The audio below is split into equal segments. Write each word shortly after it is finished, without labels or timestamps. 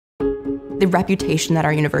The reputation that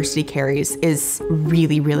our university carries is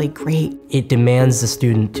really, really great. It demands the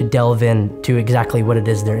student to delve into exactly what it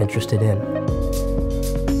is they're interested in.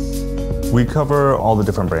 We cover all the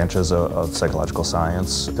different branches of psychological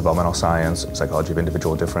science, developmental science, psychology of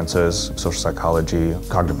individual differences, social psychology,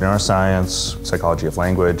 cognitive neuroscience, psychology of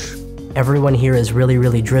language. Everyone here is really,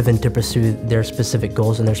 really driven to pursue their specific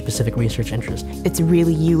goals and their specific research interests. It's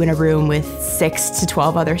really you in a room with 6 to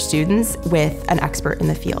 12 other students with an expert in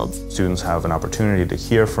the field. Students have an opportunity to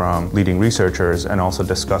hear from leading researchers and also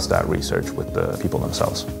discuss that research with the people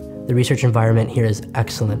themselves. The research environment here is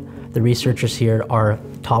excellent. The researchers here are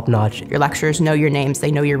top-notch. Your lecturers know your names,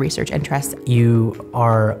 they know your research interests. You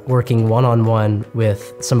are working one-on-one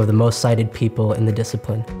with some of the most cited people in the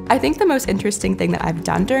discipline. I think the most interesting thing that I've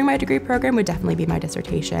done during my degree program would definitely be my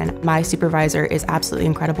dissertation. My supervisor is absolutely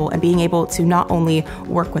incredible, and being able to not only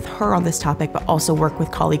work with her on this topic, but also work with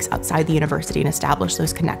colleagues outside the university and establish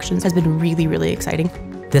those connections has been really, really exciting.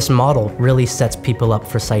 This model really sets people up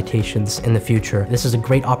for citations in the future. This is a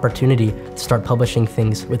great opportunity to start publishing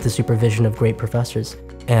things with the supervision of great professors.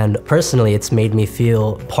 And personally, it's made me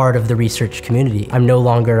feel part of the research community. I'm no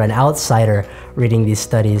longer an outsider reading these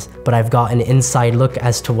studies, but I've got an inside look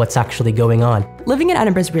as to what's actually going on. Living in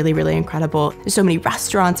Edinburgh is really, really incredible. There's so many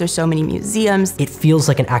restaurants, there's so many museums. It feels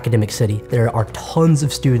like an academic city. There are tons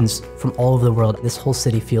of students from all over the world. This whole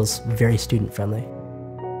city feels very student-friendly.